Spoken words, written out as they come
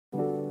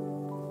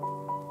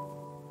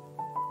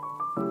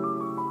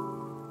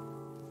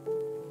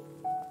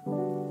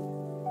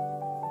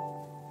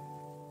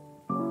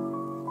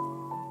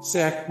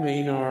Zach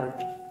Maynard.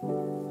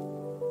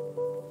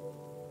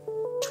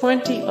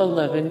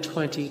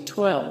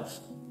 2011-2012.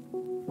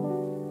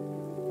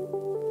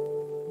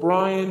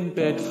 Brian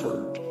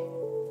Bedford.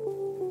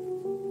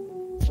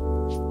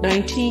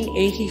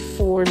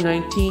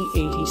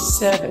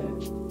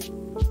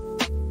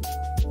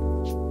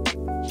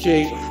 1984-1987.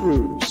 Jay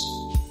Cruz.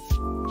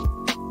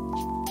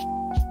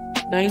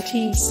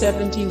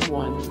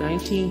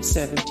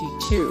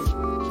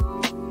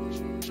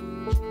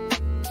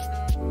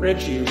 1971-1972.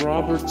 Reggie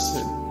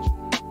Robertson.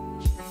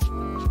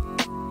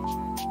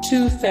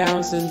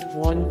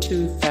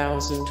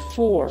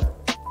 2001-2004.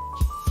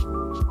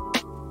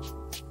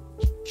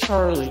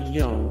 Charlie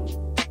Young.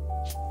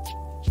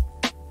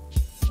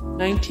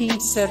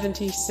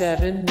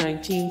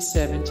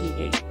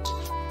 1977-1978.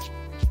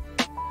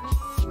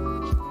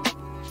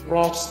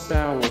 Ross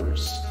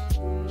Bowers.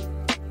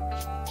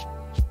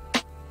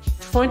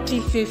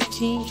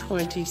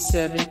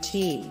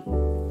 2015-2017.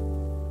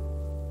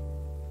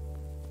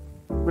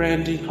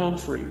 Randy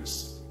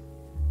Humphreys.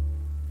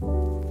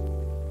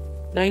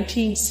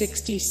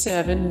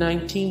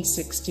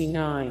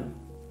 1967-1969.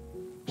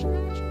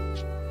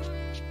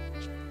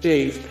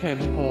 Dave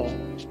Penhall.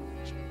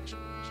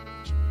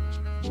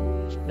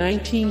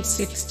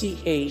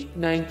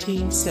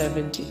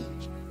 1968-1970.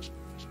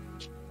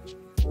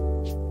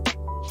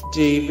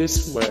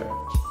 Davis Webb.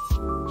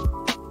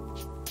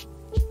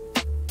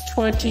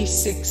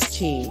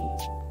 2016.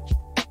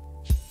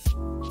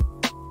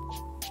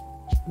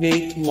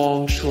 Nate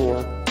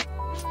Longshore.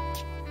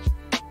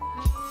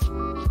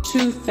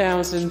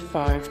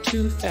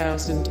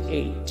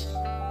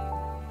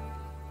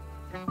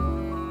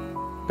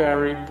 2005-2008.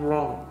 Barry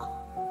Bronk.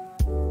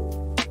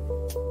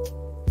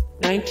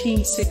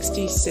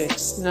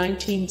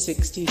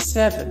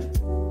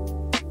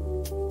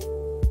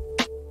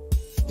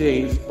 1966-1967.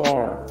 Dave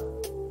Barr.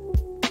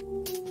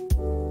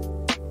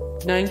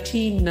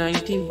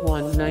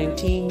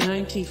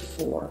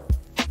 1991-1994.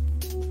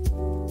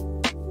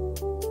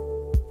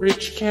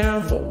 Rich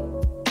Campbell.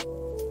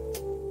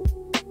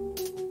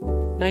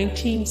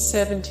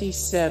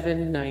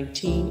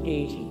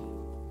 1977-1980.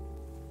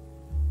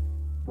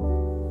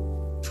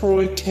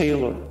 Troy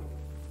Taylor.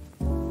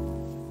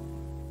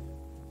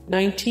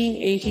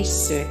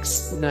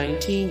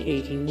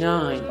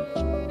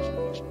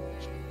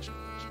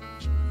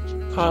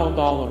 1986-1989. Kyle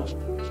Ballard.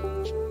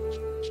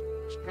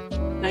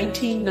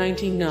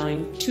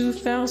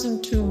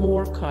 1999-2002.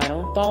 More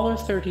Kyle Ballard.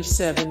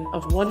 37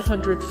 of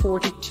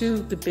 142,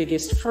 the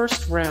biggest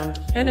first-round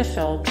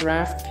NFL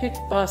draft pick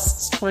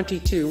busts.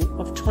 22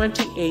 of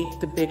 28,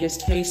 the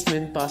biggest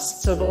Haseman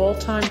busts of all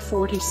time.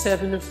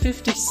 47 of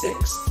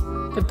 56,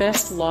 the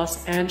best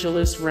Los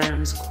Angeles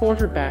Rams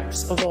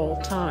quarterbacks of all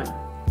time.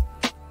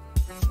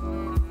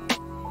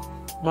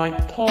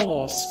 Mike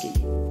Pawlowski.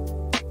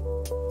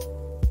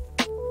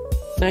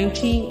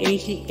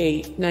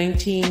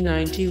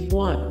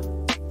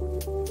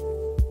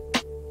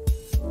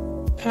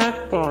 1988-1991.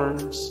 Pat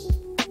Barnes.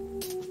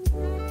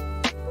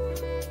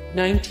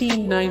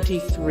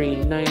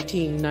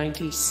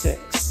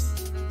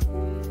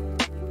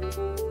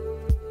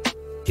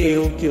 1993-1996.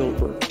 Gail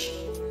Gilbert.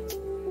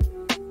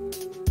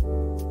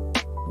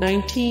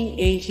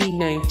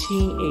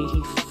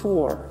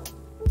 1980-1984.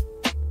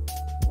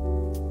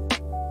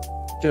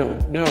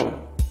 Don't know.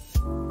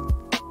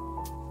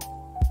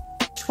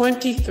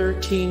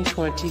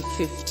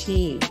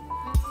 2013-2015.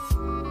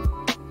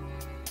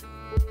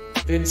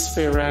 Vince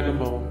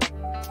Ferragamo.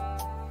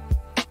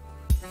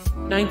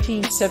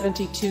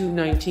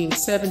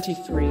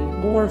 1972-1973.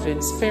 More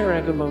Vince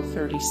Ferragamo.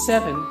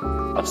 37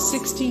 of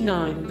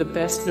 69, the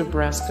best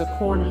Nebraska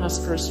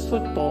Cornhuskers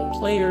football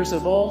players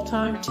of all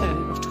time. 10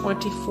 of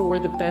 24,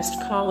 the best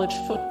college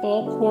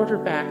football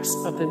quarterbacks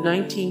of the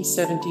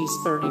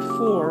 1970s.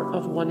 34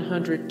 of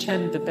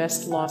 110, the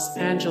best Los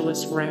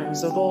Angeles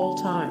Rams of all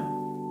time.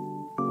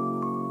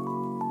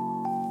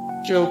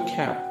 Joe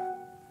Kapp.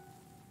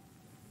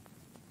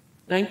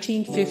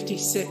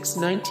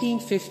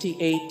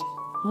 1956-1958.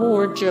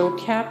 More Joe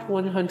Kapp.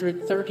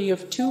 130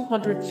 of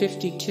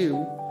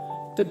 252,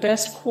 the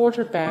best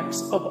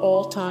quarterbacks of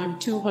all time.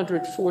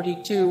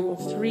 242 of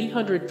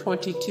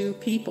 322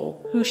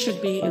 people who should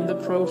be in the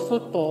Pro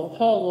Football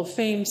Hall of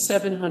Fame.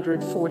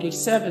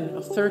 747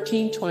 of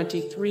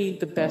 1323,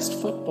 the best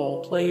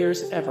football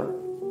players ever.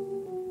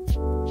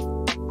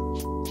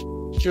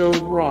 Joe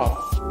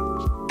Roth.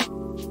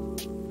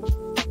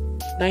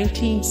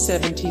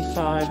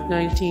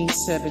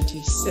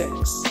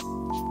 1975-1976.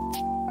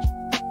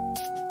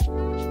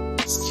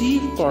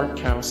 Steve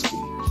Bartkowski.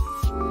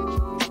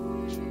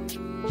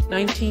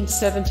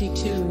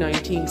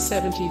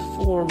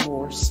 1972-1974.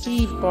 More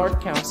Steve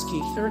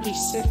Bartkowski.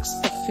 36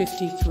 of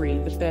 53,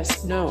 the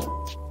best known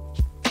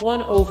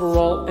 1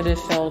 overall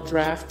NFL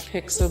draft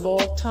picks of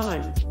all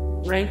time.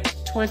 Ranked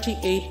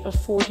 28 of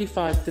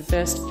 45, the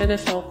best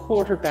NFL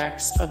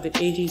quarterbacks of the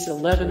 80s.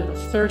 11 of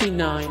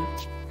 39,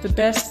 the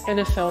best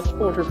NFL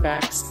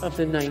quarterbacks of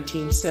the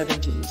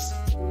 1970s.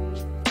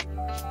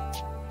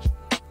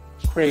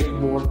 Craig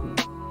Morton.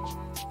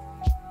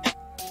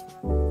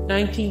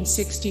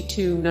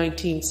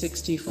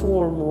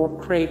 1962-1964 more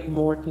Craig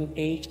Morton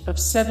 8 of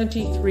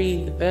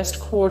 73 the best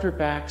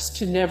quarterbacks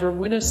to never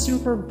win a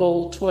Super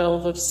Bowl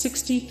 12 of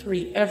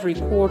 63 every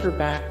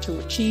quarterback to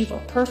achieve a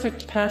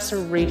perfect passer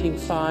rating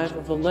 5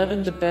 of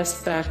 11 the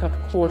best backup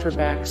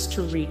quarterbacks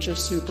to reach a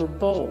Super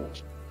Bowl.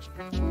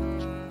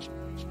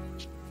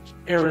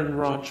 Aaron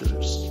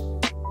Rodgers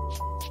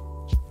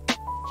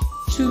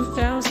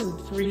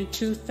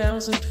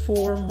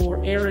 2003-2004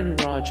 more Aaron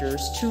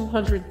Rodgers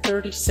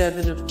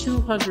 237 of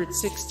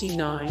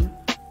 269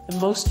 the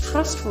most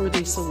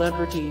trustworthy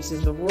celebrities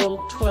in the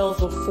world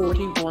 12 of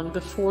 41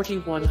 the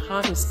 41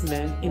 hottest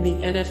men in the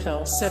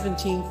NFL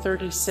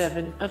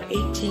 1737 of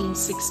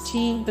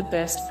 1816 the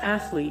best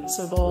athletes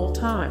of all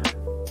time.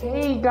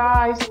 Hey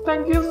guys,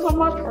 thank you so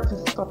much for the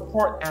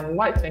support and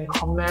likes and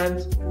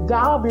comments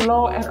down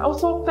below, and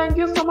also thank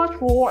you so much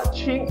for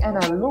watching, and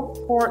I look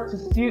forward to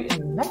see you in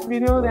the next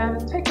video.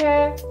 Then take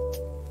care,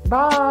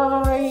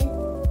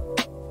 bye.